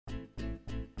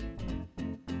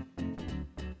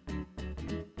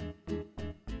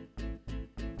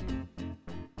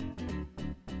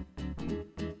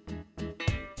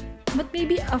But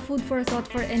maybe a food for thought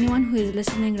for anyone who is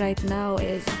listening right now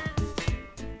is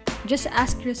just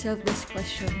ask yourself this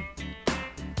question.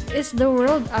 Is the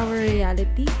world our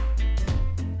reality?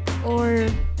 Or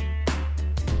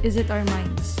is it our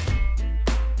minds?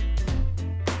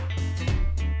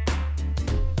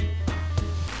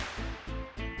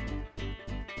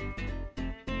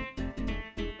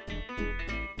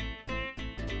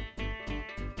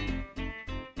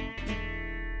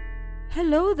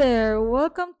 Hello there!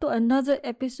 Welcome to another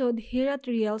episode here at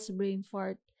Riel's Brain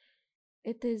Fart.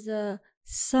 It is a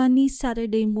sunny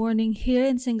Saturday morning here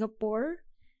in Singapore,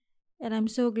 and I'm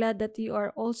so glad that you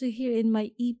are also here in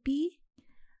my EP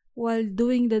while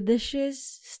doing the dishes,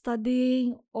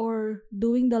 studying, or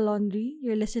doing the laundry.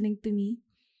 You're listening to me.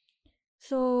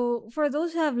 So, for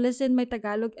those who have listened my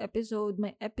Tagalog episode,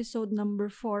 my episode number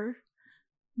 4,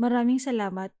 maraming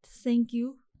salamat. Thank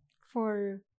you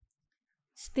for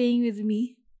staying with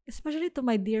me, especially to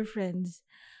my dear friends.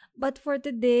 But for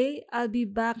today, I'll be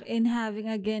back in having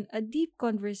again a deep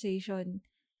conversation.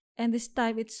 And this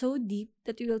time it's so deep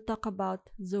that we will talk about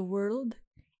the world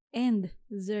and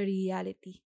the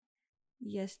reality.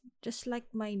 Yes, just like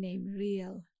my name,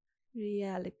 real,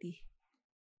 reality.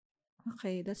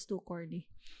 Okay, that's too corny.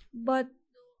 But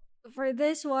for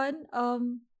this one,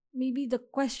 maybe the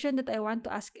question that I want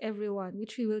to ask everyone,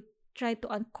 which we will try to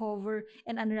uncover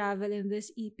and unravel in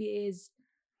this EP is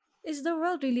the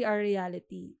world really our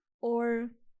reality? Or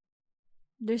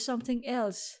there's something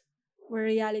else where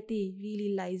reality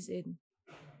really lies in?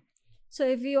 So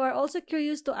if you are also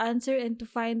curious to answer and to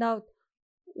find out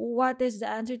what is the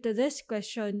answer to this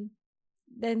question,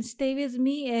 then stay with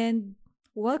me and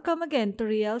welcome again to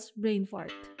Riel's Brain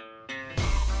Fart.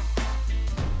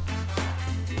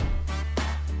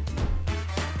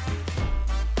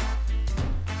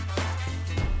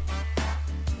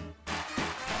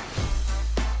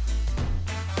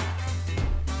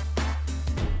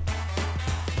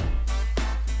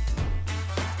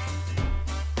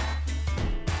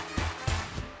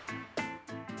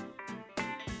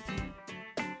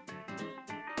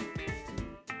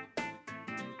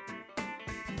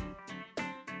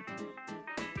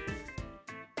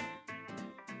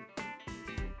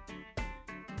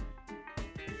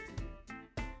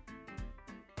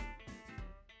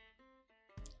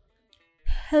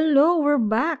 Hello, we're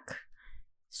back.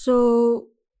 So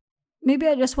maybe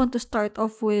I just want to start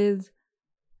off with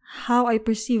how I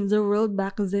perceived the world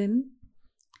back then.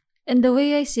 And the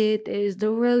way I see it is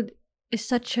the world is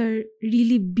such a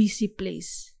really busy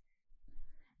place.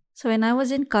 So when I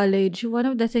was in college, one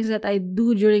of the things that I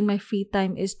do during my free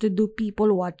time is to do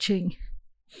people watching.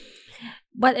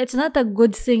 But it's not a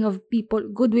good way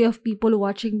of people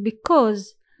watching,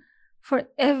 because for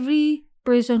every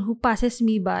person who passes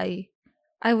me by,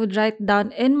 I would write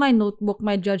down in my notebook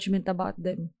my judgment about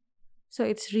them. So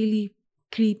it's really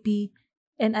creepy,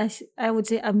 and I would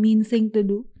say a mean thing to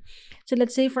do. So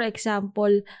let's say, for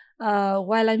example,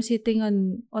 while I'm sitting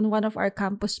on one of our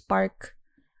campus park,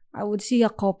 I would see a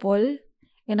couple,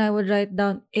 and I would write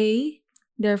down: A,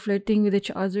 they're flirting with each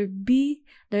other; B,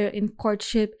 they're in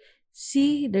courtship;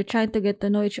 C, they're trying to get to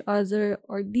know each other;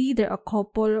 or D, they're a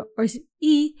couple; or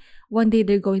E, one day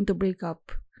they're going to break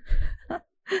up.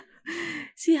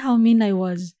 See how mean I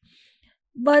was.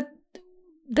 But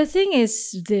the thing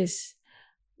is this: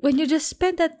 when you just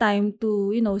spend that time to,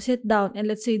 sit down and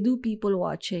let's say do people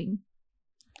watching,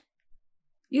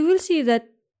 you will see that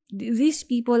these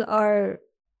people are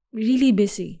really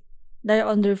busy. They're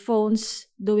on their phones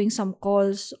doing some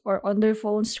calls, or on their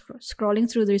phones scrolling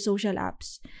through their social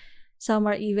apps. Some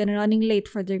are even running late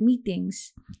for their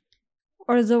meetings.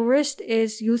 Or the worst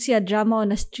is you'll see a drama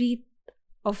on a street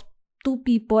of two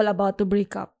people about to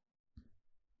break up.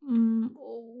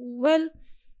 Well,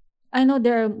 I know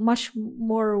there are much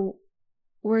more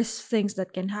worse things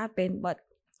that can happen, but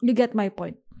you get my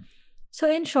point. So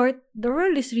in short, the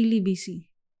world is really busy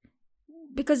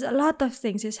because a lot of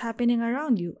things is happening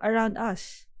around you, around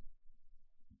us.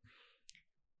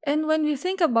 And when we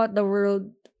think about the world,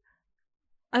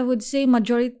 I would say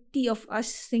majority of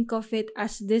us think of it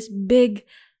as this big,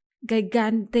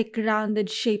 gigantic,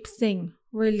 rounded shaped thing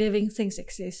where living things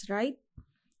exist, right?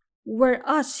 Where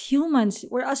us humans,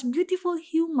 where us beautiful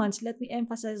humans, let me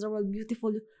emphasize the word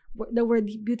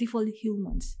beautiful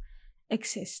humans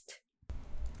exist.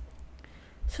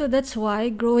 So that's why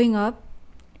growing up,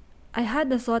 I had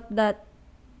the thought that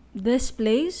this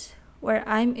place where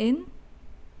I'm in,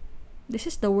 this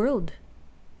is the world.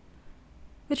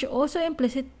 Which also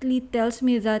implicitly tells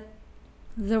me that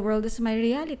the world is my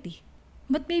reality.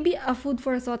 But maybe a food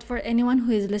for thought for anyone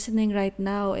who is listening right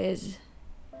now is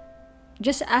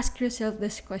just ask yourself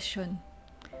this question.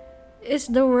 Is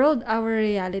the world our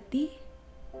reality,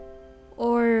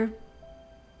 or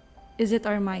is it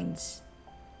our minds?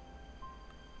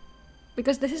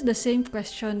 Because this is the same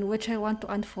question which I want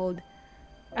to unfold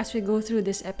as we go through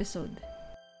this episode.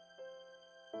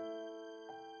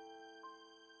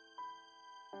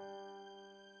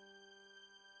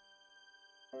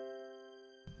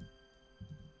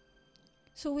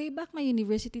 So way back my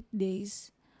university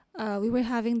days, we were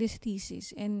having this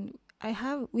thesis, and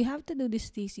we have to do this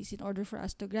thesis in order for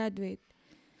us to graduate.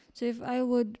 So if I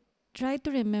would try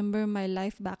to remember my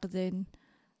life back then,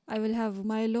 I will have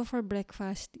Milo for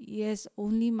breakfast. Yes,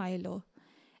 only Milo.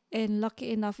 And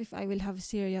lucky enough if I will have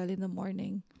cereal in the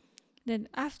morning. Then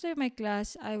after my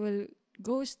class, I will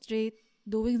go straight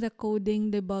doing the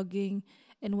coding, debugging,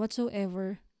 and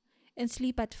whatsoever, and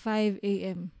sleep at 5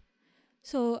 a.m.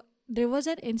 So there was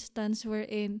an instance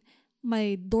wherein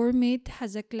my dorm mate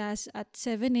has a class at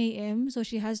 7 a.m. So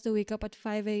she has to wake up at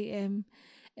 5 a.m.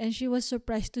 And she was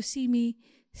surprised to see me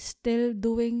still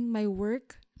doing my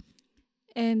work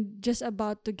and just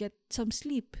about to get some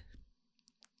sleep.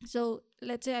 So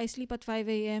let's say I sleep at 5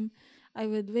 a.m. I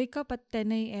would wake up at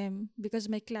 10 a.m. because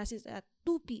my class is at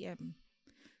 2 p.m.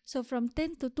 So from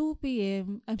 10 to 2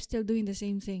 p.m., I'm still doing the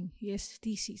same thing. Yes,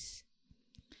 thesis.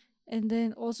 And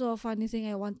then also a funny thing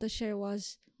I want to share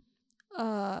was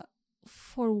uh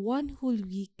for one whole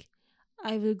week,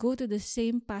 I will go to the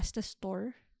same pasta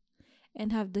store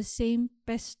and have the same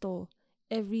pesto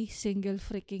every single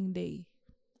freaking day.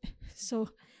 So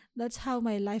that's how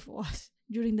my life was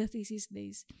during the thesis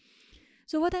days.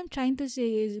 So what I'm trying to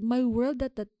say is my world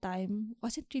at that time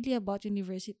wasn't really about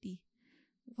university.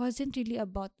 Wasn't really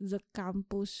about the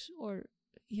campus or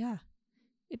yeah.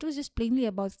 It was just plainly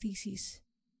about thesis.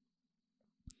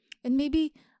 And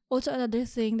maybe also another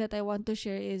thing that I want to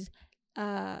share is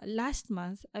last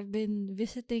month I've been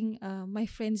visiting my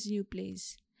friend's new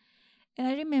place. And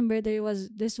I remember there was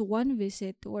this one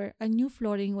visit where a new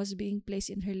flooring was being placed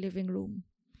in her living room.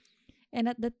 And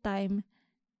at that time,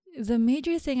 the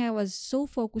major thing I was so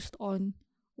focused on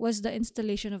was the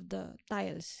installation of the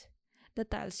tiles. The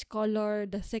tiles color,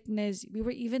 the thickness. We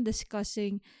were even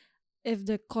discussing if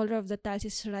the color of the tiles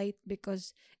is right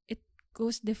because it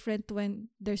goes different when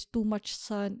there's too much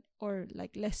sun or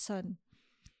like less sun.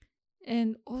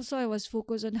 And also I was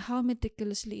focused on how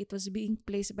meticulously it was being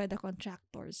placed by the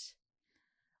contractors.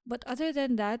 But other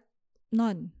than that,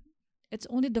 none. It's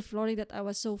only the flooring that I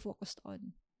was so focused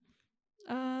on.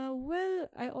 Well,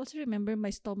 I also remember my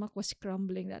stomach was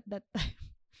crumbling at that time.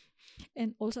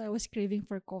 And also I was craving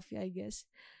for coffee, I guess.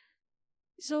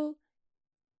 So,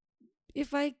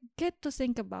 if I get to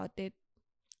think about it,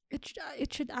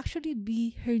 it should actually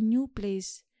be her new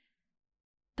place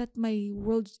that my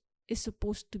world is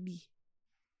supposed to be.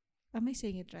 Am I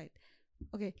saying it right?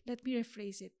 Okay, let me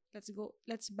rephrase it.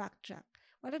 Let's backtrack.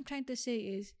 What I'm trying to say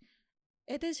is,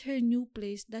 it is her new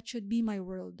place that should be my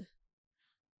world.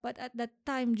 But at that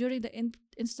time, during the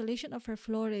installation of her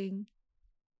flooring,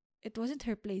 it wasn't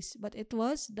her place, but it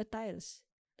was the tiles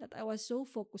that I was so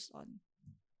focused on.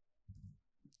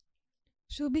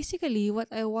 So basically, what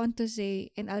I want to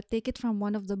say, and I'll take it from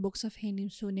one of the books of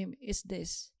Henim Sunim, is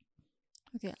this.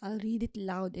 Okay, I'll read it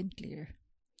loud and clear.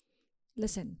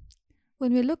 Listen,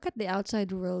 when we look at the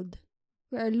outside world,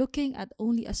 we are looking at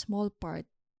only a small part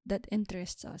that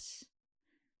interests us.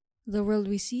 The world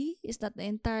we see is not the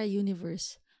entire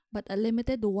universe, but a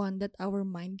limited one that our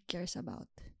mind cares about.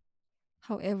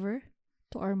 However,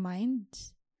 to our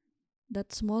minds,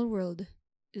 that small world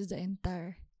is the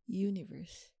entire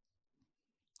universe.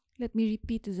 Let me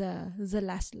repeat the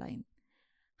last line.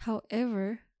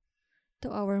 However,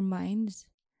 to our minds,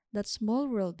 that small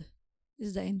world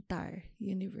is the entire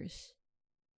universe.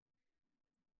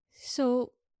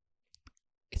 So,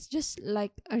 it's just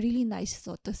like a really nice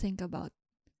thought to think about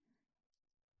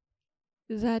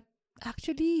that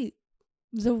actually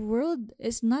the world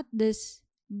is not this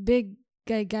big,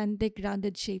 gigantic,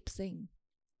 rounded shaped thing.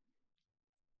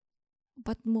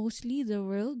 But mostly the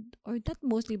world, or not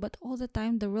mostly, but all the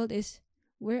time, the world is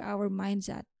where our mind's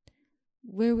at,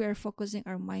 where we are focusing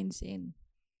our minds in.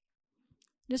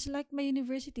 Just like my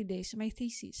university days, my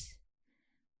thesis.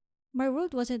 My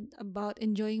world wasn't about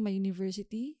enjoying my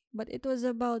university, but it was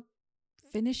about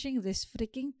finishing this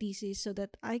freaking thesis so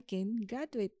that I can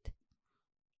graduate.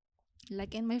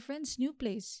 Like in my friend's new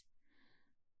place.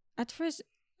 At first,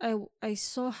 I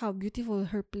saw how beautiful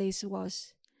her place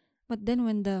was. But then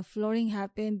when the flooring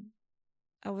happened,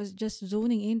 I was just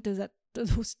zoning into that to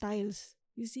those tiles.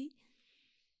 You see?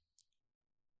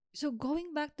 So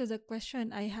going back to the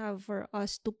question I have for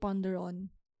us to ponder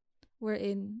on,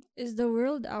 wherein is the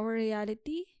world our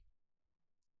reality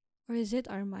or is it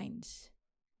our minds?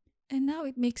 And now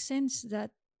it makes sense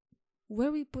that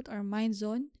where we put our minds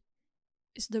on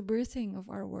is the birthing of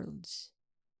our worlds.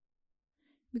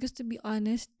 Because to be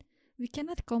honest, we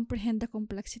cannot comprehend the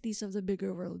complexities of the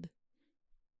bigger world.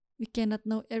 We cannot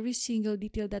know every single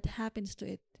detail that happens to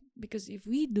it. Because if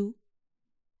we do,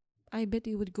 I bet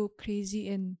we would go crazy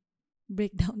and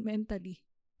break down mentally.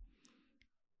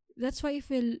 That's why if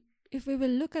we will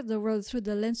look at the world through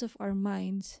the lens of our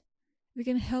minds, we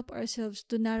can help ourselves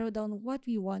to narrow down what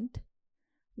we want,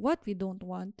 what we don't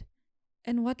want,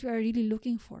 and what we are really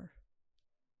looking for.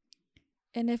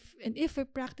 And if we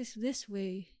practice this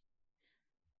way,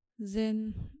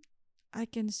 then I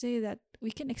can say that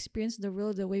we can experience the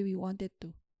world the way we want it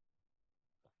to.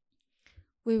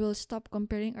 We will stop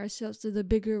comparing ourselves to the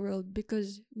bigger world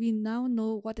because we now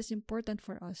know what is important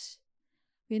for us.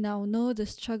 We now know the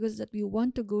struggles that we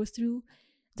want to go through,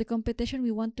 the competition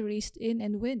we want to race in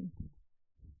and win.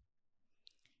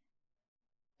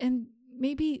 And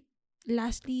maybe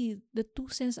lastly, the 2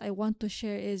 cents I want to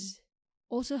share is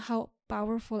also how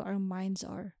powerful our minds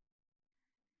are.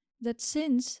 That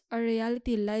since our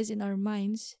reality lies in our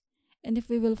minds, and if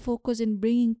we will focus in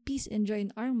bringing peace and joy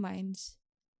in our minds,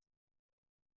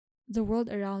 the world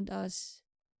around us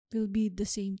will be the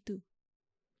same too.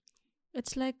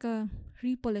 It's like a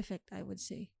ripple effect, I would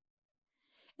say.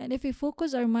 And if we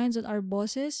focus our minds on our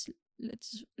bosses,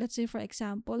 let's say for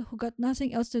example, who got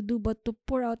nothing else to do but to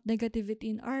pour out negativity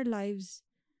in our lives,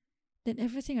 then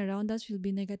everything around us will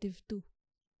be negative too.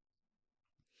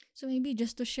 So maybe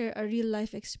just to share a real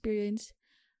life experience,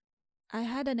 I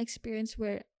had an experience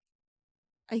where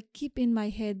I keep in my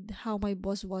head how my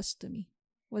boss was to me,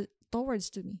 was towards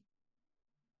to me,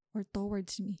 or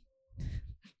towards me.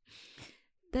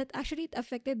 That actually it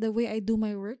affected the way I do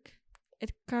my work.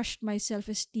 It crushed my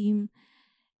self-esteem,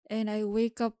 and I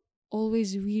wake up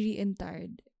always weary and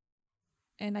tired.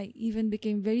 And I even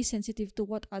became very sensitive to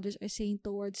what others are saying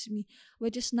towards me,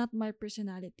 which is not my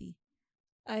personality.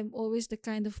 I'm always the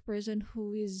kind of person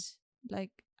who is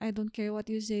like, I don't care what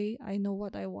you say, I know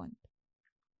what I want.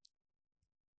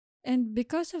 And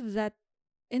because of that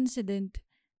incident,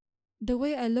 the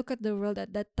way I look at the world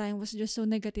at that time was just so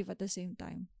negative at the same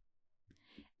time.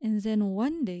 And then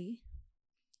one day,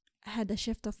 I had a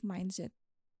shift of mindset.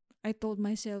 I told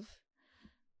myself,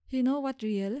 you know what,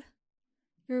 Riel?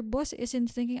 Your boss isn't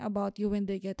thinking about you when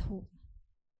they get home.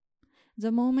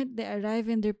 The moment they arrive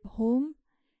in their home,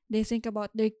 they think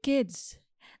about their kids.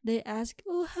 They ask,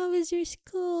 oh, how is your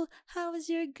school? How is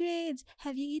your grades?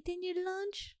 Have you eaten your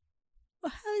lunch? Or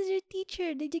how is your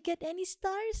teacher? Did you get any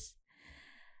stars?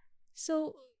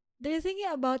 So they're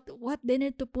thinking about what dinner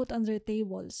to put on their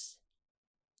tables.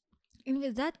 And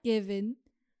with that given,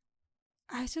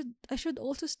 I should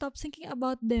also stop thinking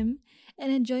about them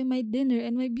and enjoy my dinner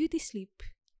and my beauty sleep.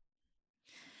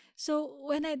 So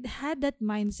when I had that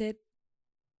mindset,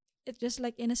 it's just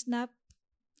like in a snap,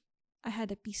 I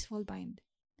had a peaceful mind.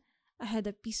 I had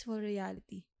a peaceful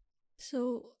reality.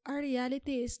 So our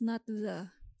reality is not the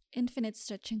infinite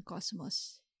stretching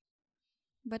cosmos,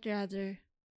 but rather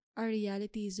our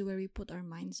reality is where we put our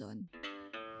minds on.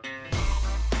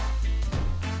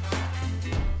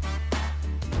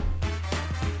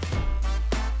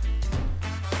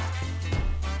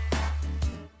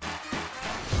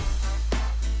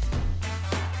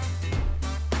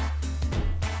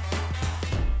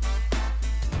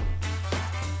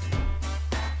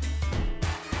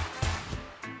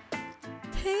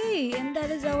 Hey, and that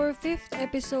is our fifth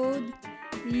episode.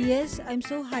 Yes, I'm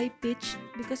so high pitched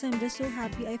because I'm just so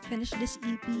happy I finished this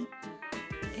EP.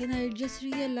 And I just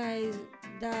realized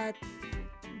that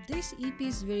this EP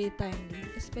is very timely,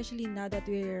 especially now that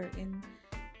we're in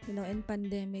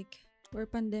pandemic, where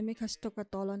pandemic has took a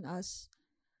toll on us.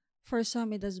 For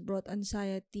some, it has brought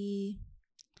anxiety,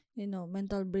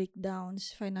 mental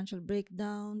breakdowns, financial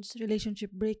breakdowns,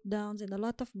 relationship breakdowns, and a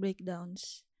lot of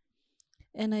breakdowns.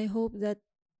 And I hope that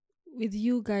with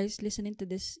you guys listening to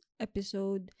this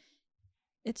episode,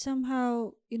 it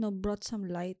somehow, brought some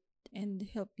light and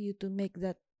help you to make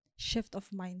that shift of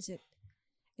mindset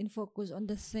and focus on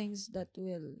the things that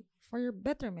will for your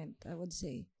betterment, I would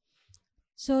say.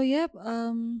 So yep,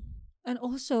 and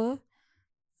also,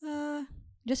 uh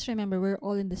just remember we're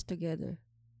all in this together.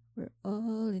 We're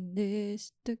all in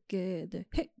this together.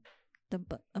 Hey,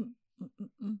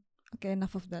 okay,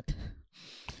 enough of that.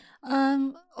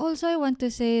 Also I want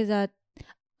to say that,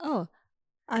 oh,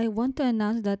 I want to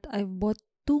announce that I've bought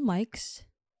two mics.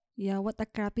 Yeah, what a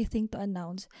crappy thing to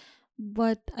announce.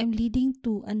 But I'm leading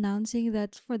to announcing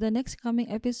that for the next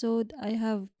coming episode, I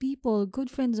have people, good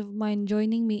friends of mine,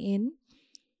 joining me in.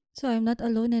 So I'm not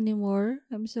alone anymore.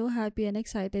 I'm so happy and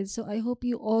excited. So I hope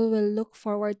you all will look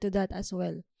forward to that as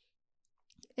well.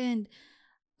 And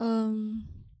um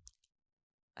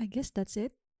I guess that's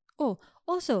it. Oh,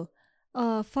 also,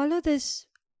 follow this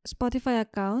Spotify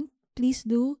account. Please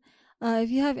do. If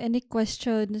you have any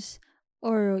questions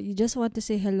or you just want to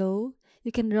say hello, you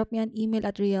can drop me an email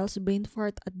at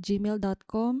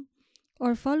rielsbrainfart@gmail.com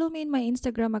or follow me in my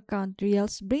Instagram account,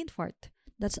 rielsbrainfart.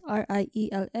 That's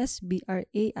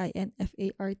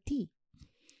RIELSBRAINFART.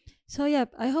 So, yep,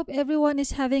 I hope everyone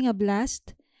is having a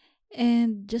blast.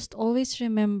 And just always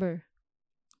remember,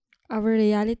 our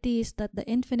reality is not the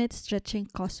infinite stretching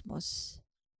cosmos,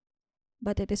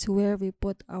 but it is where we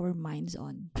put our minds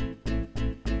on.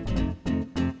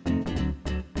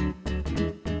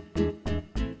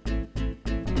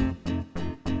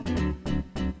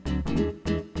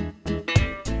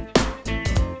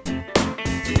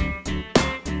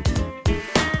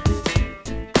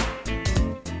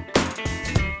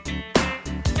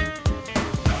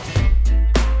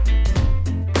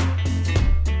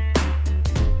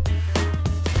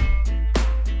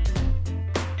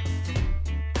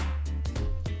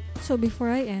 So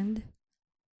before I end,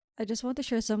 I just want to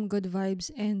share some good vibes,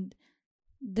 and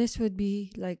this would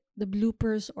be like the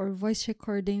bloopers or voice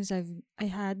recordings I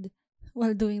had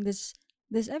while doing this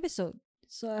episode.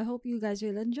 So I hope you guys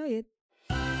will enjoy it.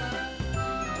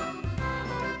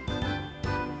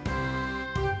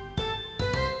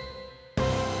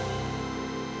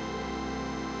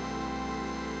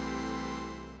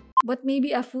 But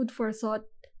maybe a food for thought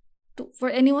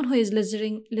for anyone who is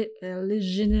listening.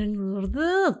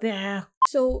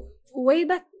 So way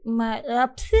back my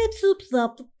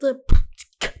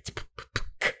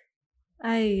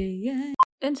ay.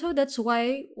 And so that's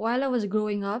why while I was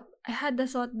growing up, I had the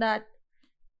thought that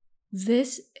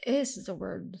this is the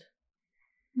world.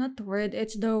 Not the word,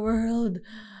 it's the world.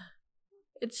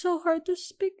 It's so hard to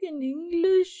speak in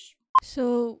English.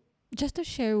 So, just to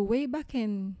share, way back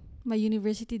in my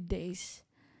university days,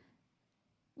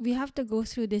 we have to go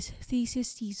through this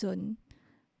thesis season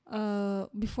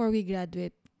before we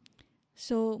graduate.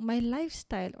 So, my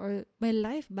lifestyle or my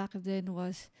life back then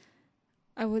was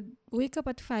I would wake up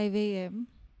at 5 a.m.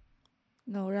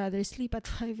 No, rather sleep at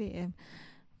 5 a.m.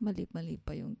 Mali-mali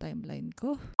pa yung timeline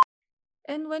ko.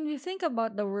 And when we think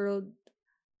about the world,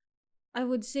 I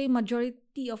would say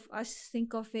majority of us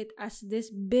think of it as this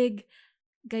big,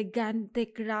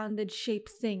 gigantic, rounded shaped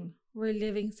thing where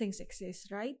living things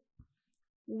exist, right?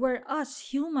 We're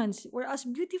us humans, we're us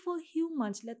beautiful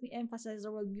humans. Let me emphasize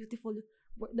the word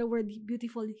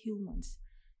beautiful humans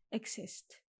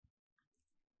exist.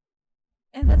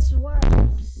 And that's why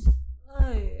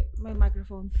my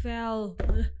microphone fell.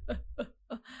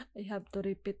 I have to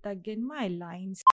repeat again my lines.